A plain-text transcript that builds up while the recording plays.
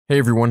Hey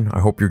everyone, I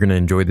hope you're going to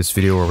enjoy this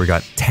video where we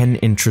got 10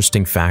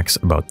 interesting facts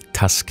about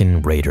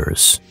Tusken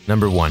Raiders.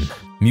 Number 1.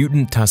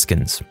 Mutant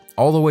Tuskens.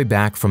 All the way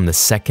back from the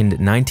second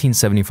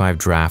 1975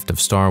 draft of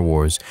Star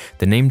Wars,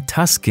 the name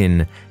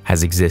Tusken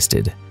has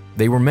existed.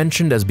 They were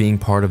mentioned as being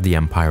part of the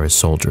Empire as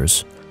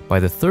soldiers. By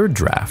the third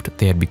draft,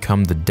 they had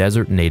become the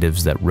desert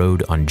natives that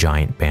rode on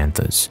giant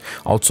banthas.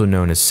 Also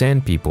known as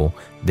Sand People,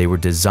 they were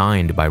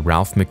designed by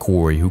Ralph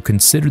McQuarrie, who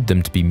considered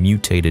them to be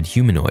mutated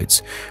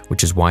humanoids,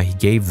 which is why he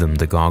gave them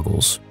the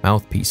goggles,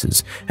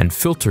 mouthpieces, and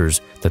filters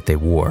that they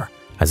wore,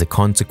 as a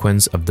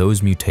consequence of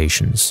those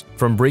mutations.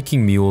 From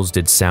Breaking Mules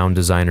did sound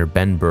designer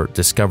Ben Burtt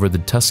discover the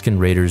Tusken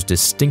Raiders'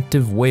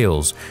 distinctive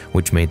wails,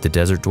 which made the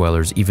desert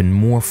dwellers even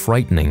more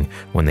frightening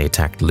when they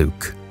attacked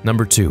Luke.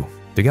 Number 2.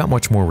 They got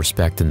much more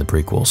respect in the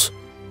prequels.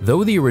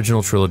 Though the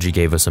original trilogy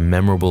gave us a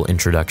memorable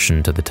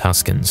introduction to the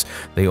Tuskens,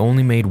 they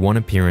only made one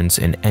appearance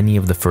in any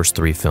of the first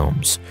 3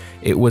 films.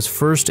 It was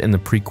first in the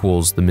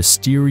prequels the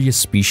mysterious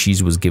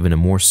species was given a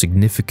more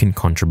significant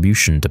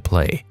contribution to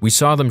play. We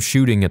saw them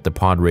shooting at the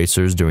pod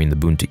racers during the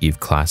Boonta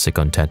Eve Classic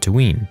on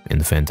Tatooine in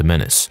the Phantom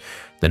Menace.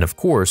 Then of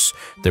course,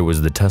 there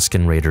was the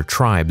Tusken Raider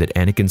tribe that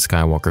Anakin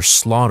Skywalker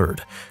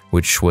slaughtered,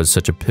 which was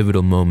such a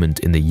pivotal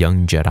moment in the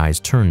young Jedi's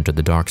turn to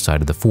the dark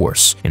side of the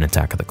Force in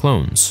Attack of the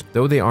Clones.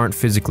 Though they aren't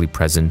physically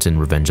present in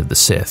Revenge of the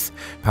Sith,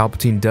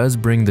 Palpatine does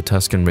bring the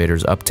Tusken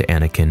Raiders up to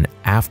Anakin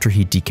after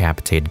he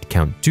decapitated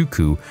Count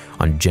Dooku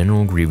on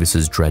General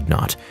Grievous's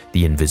dreadnought,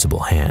 the Invisible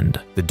Hand.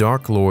 The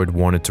Dark Lord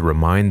wanted to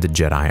remind the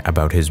Jedi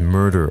about his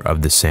murder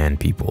of the Sand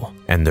People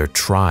and their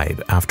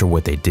tribe after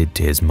what they did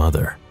to his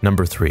mother.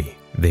 Number 3.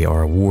 They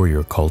are a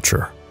warrior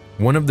culture.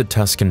 One of the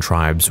Tusken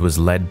tribes was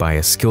led by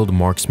a skilled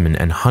marksman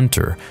and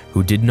hunter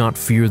who did not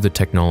fear the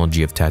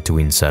technology of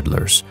Tatooine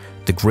settlers.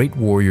 The great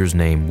warrior's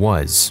name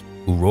was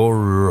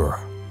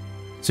Urorur.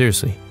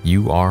 Seriously,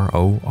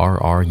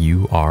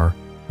 U-R-O-R-R-U-R''R''.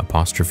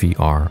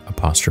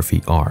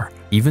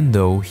 Even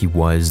though he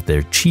was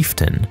their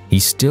chieftain, he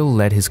still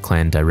led his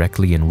clan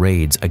directly in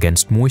raids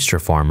against moisture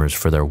farmers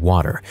for their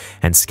water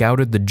and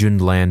scouted the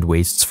Jund land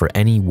wastes for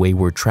any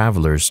wayward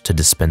travelers to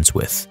dispense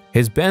with.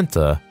 His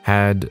bantha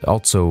had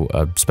also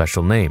a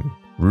special name,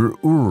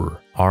 RRR''R''R''R''.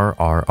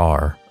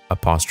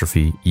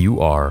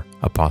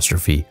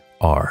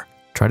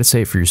 Try to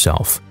say it for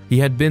yourself. He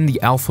had been the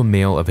alpha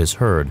male of his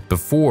herd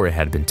before it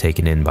had been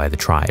taken in by the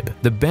tribe.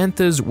 The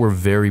banthas were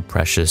very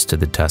precious to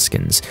the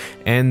Tuskens,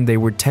 and they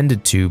were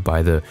tended to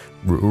by the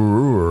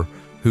Urur,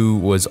 who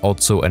was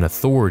also an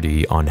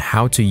authority on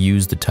how to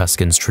use the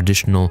Tuskens'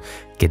 traditional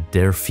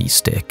Gederfi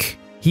stick.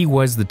 He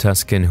was the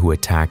Tusken who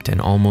attacked and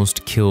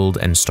almost killed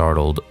and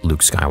startled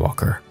Luke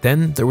Skywalker.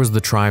 Then there was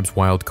the tribe's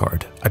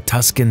wildcard, a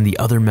Tusken the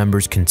other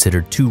members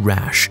considered too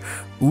rash,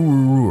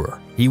 Urur.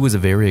 He was a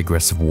very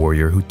aggressive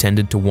warrior who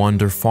tended to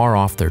wander far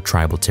off their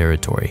tribal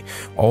territory,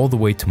 all the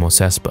way to Mos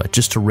Espa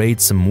just to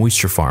raid some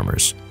moisture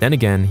farmers. Then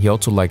again, he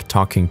also liked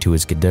talking to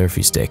his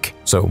Gederfi stick.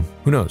 So,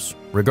 who knows?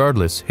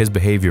 Regardless, his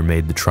behavior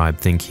made the tribe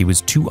think he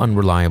was too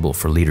unreliable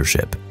for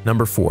leadership.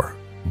 Number 4.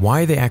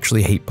 Why they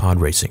actually hate pod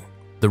racing.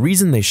 The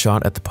reason they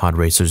shot at the pod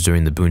racers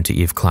during the Boonta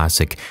Eve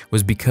Classic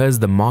was because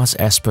the Mos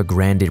Espa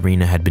Grand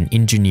Arena had been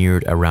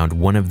engineered around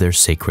one of their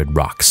sacred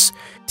rocks,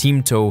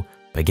 Timto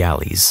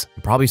Pagalis.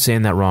 I'm probably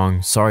saying that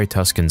wrong, sorry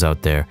Tuskens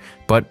out there,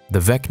 but the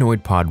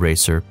Vecnoid pod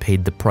racer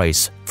paid the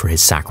price for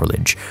his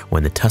sacrilege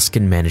when the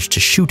Tusken managed to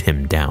shoot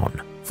him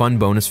down. Fun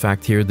bonus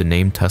fact here, the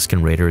name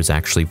Tusken Raider is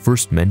actually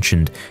first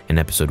mentioned in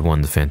Episode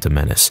 1, The Phantom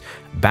Menace.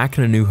 Back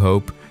in A New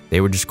Hope,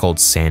 they were just called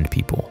Sand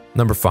People.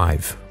 Number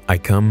 5. I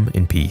come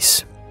in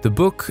peace. The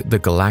book, The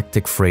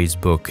Galactic Phrase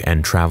Book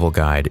and Travel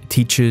Guide,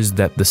 teaches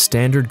that the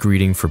standard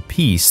greeting for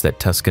peace that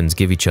Tuskens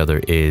give each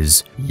other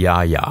is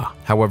ya.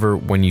 However,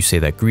 when you say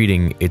that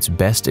greeting, it's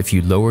best if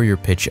you lower your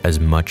pitch as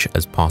much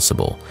as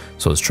possible.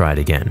 So let's try it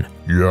again.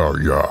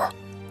 Ya.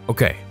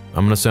 Okay,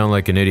 I'm gonna sound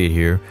like an idiot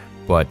here,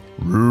 but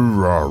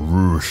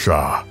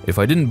Rurarusha if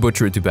I didn't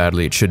butcher it too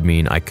badly, it should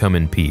mean I come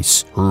in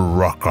peace.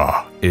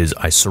 Raka Is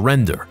I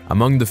surrender.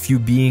 Among the few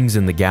beings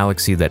in the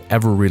galaxy that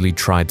ever really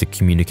tried to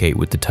communicate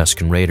with the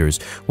Tusken Raiders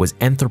was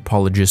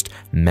anthropologist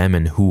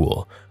Mammon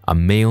Hool, a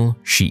male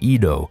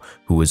Shi'ido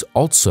who was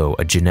also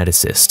a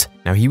geneticist.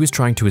 Now he was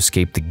trying to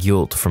escape the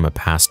guilt from a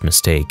past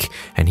mistake,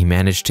 and he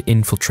managed to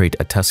infiltrate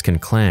a Tusken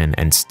clan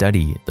and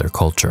study their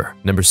culture.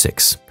 Number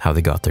 6. How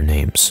they got their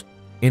names.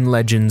 In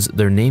Legends,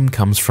 their name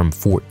comes from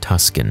Fort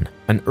Tusken,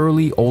 an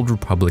early Old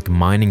Republic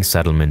mining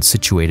settlement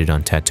situated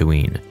on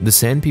Tatooine. The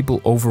Sand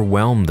People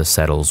overwhelmed the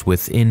settles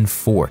within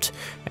Fort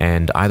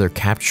and either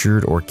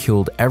captured or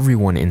killed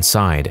everyone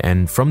inside,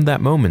 and from that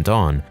moment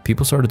on,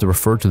 people started to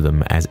refer to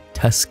them as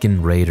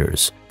Tusken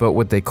Raiders. But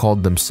what they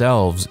called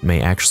themselves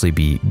may actually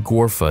be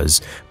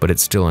Gorfas, but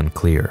it's still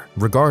unclear.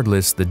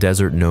 Regardless, the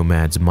desert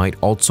nomads might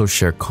also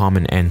share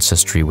common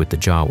ancestry with the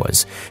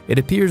Jawas. It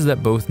appears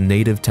that both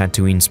native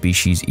Tatooine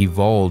species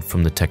evolved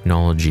from the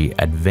technology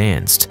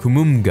advanced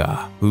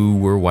Kumumga, who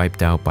were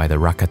wiped out by the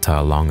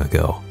Rakata long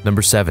ago.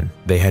 Number 7.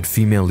 They had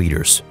female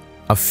leaders.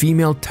 A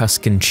female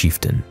Tusken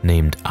chieftain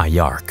named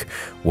Ayark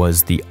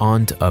was the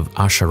aunt of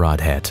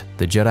Asharadhet,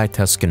 the Jedi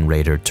Tusken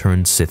Raider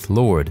turned Sith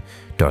Lord,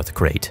 Darth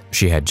Krayt.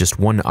 She had just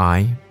one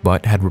eye,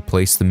 but had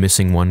replaced the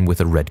missing one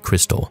with a red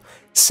crystal,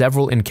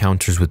 several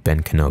encounters with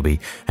Ben Kenobi,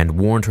 and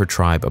warned her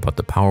tribe about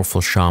the powerful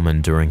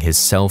shaman during his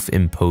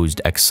self-imposed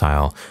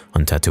exile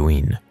on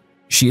Tatooine.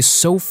 She is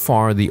so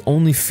far the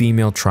only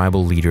female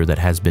tribal leader that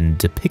has been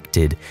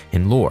depicted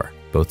in lore.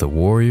 Both a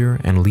warrior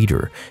and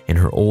leader, in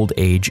her old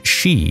age,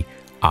 she,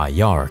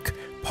 Ayark,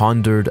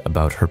 pondered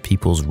about her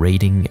people's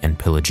raiding and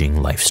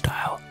pillaging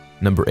lifestyle.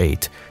 Number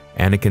 8.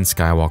 Anakin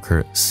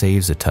Skywalker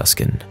saves a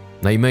Tusken.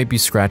 Now you might be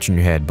scratching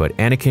your head, but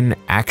Anakin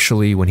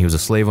actually, when he was a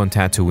slave on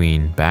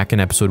Tatooine, back in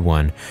Episode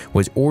 1,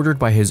 was ordered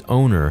by his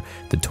owner,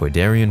 the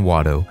Toydarian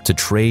Watto, to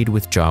trade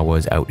with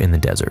Jawas out in the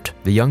desert.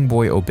 The young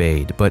boy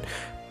obeyed, but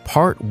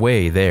part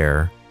way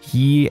there,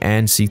 he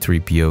and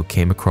C-3PO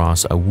came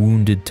across a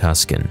wounded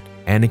Tusken.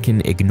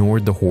 Anakin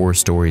ignored the horror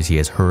stories he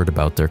has heard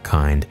about their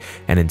kind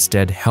and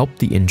instead helped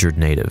the injured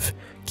native,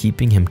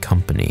 keeping him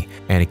company.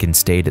 Anakin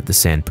stayed at the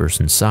Sand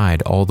Person's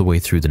side all the way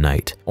through the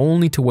night,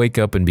 only to wake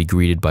up and be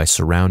greeted by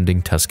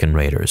surrounding Tusken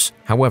Raiders.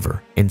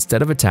 However,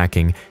 instead of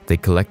attacking, they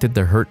collected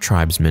their hurt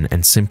tribesmen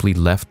and simply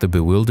left the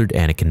bewildered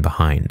Anakin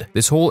behind.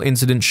 This whole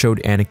incident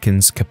showed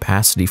Anakin's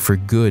capacity for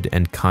good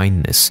and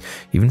kindness,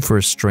 even for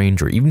a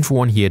stranger, even for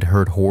one he had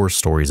heard horror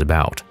stories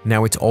about.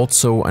 Now, it's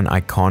also an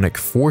iconic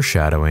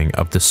foreshadowing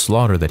of the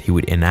slaughter that he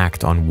would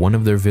enact on one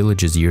of their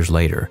villages years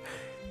later.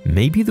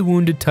 Maybe the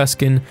wounded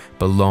Tusken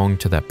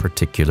belonged to that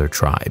particular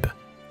tribe.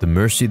 The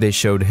mercy they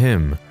showed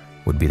him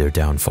would be their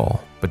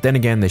downfall. But then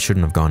again, they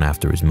shouldn't have gone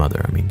after his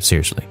mother. I mean,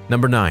 seriously.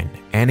 Number 9.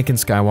 Anakin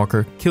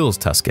Skywalker kills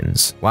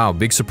Tuskens. Wow,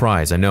 big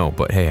surprise, I know,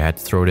 but hey, I had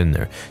to throw it in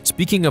there.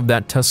 Speaking of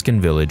that Tusken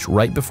village,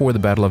 right before the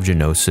Battle of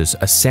Geonosis,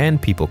 a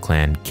Sand People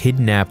clan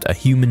kidnapped a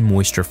human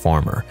moisture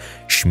farmer,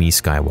 Shmi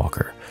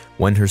Skywalker.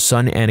 When her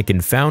son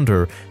Anakin found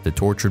her, the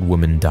tortured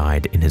woman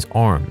died in his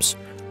arms.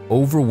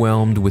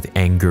 Overwhelmed with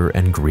anger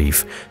and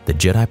grief, the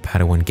Jedi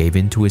Padawan gave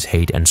in to his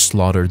hate and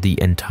slaughtered the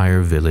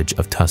entire village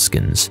of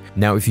Tuskens.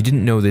 Now, if you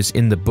didn't know this,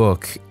 in the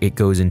book, it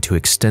goes into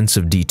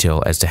extensive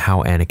detail as to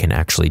how Anakin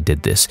actually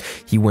did this.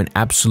 He went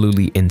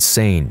absolutely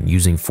insane,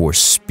 using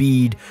Force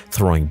speed,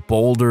 throwing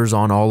boulders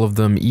on all of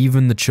them,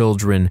 even the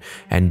children,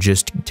 and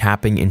just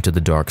tapping into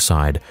the dark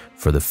side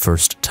for the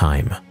first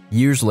time.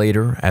 Years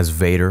later, as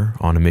Vader,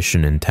 on a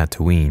mission in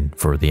Tatooine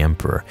for the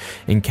Emperor,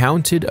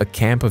 encountered a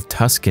camp of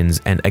Tuskens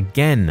and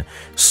again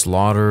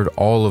slaughtered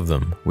all of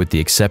them, with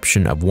the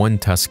exception of one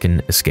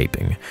Tusken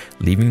escaping,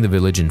 leaving the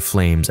village in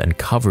flames and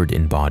covered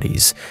in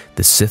bodies.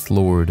 The Sith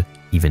Lord,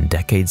 even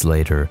decades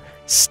later,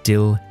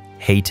 still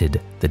hated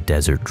the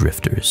desert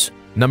drifters.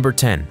 Number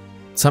 10.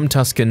 Some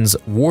Tuskens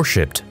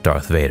worshipped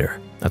Darth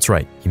Vader. That's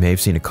right, you may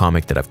have seen a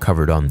comic that I've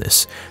covered on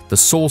this. The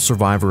sole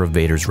survivor of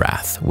Vader's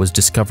wrath was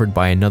discovered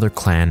by another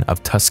clan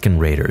of Tusken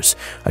Raiders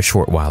a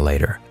short while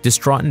later.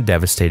 Distraught and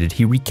devastated,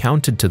 he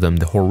recounted to them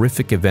the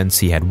horrific events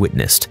he had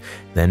witnessed.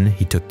 Then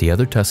he took the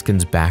other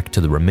Tuskens back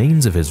to the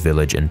remains of his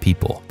village and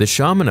people. The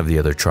shaman of the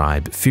other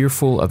tribe,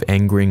 fearful of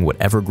angering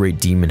whatever great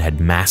demon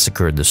had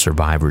massacred the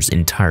survivors'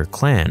 entire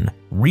clan,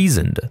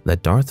 reasoned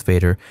that Darth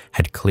Vader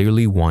had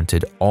clearly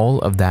wanted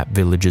all of that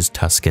village's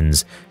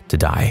Tuskens to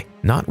die.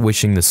 Not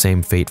wishing the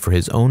same fate for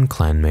his own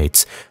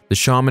clanmates, the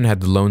shaman had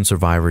the lone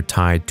survivor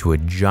tied to a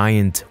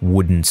giant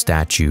wooden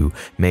statue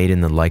made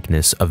in the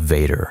likeness of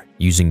Vader,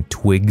 using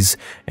twigs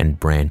and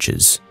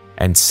branches,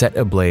 and set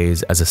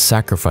ablaze as a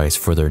sacrifice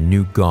for their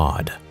new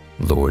god,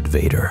 Lord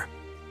Vader.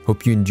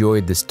 Hope you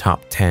enjoyed this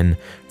top 10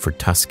 for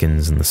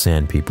Tuskens and the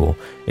Sand People.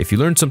 If you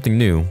learned something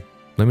new,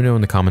 let me know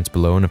in the comments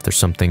below, and if there's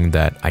something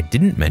that I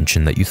didn't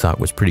mention that you thought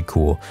was pretty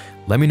cool,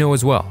 let me know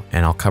as well,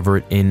 and I'll cover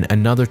it in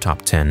another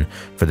top 10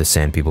 for the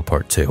Sand People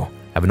Part 2.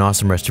 Have an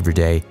awesome rest of your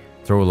day.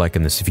 Throw a like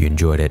on this if you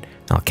enjoyed it,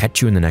 and I'll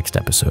catch you in the next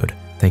episode.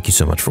 Thank you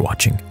so much for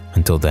watching.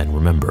 Until then,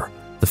 remember,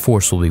 the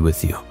Force will be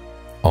with you,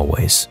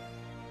 always.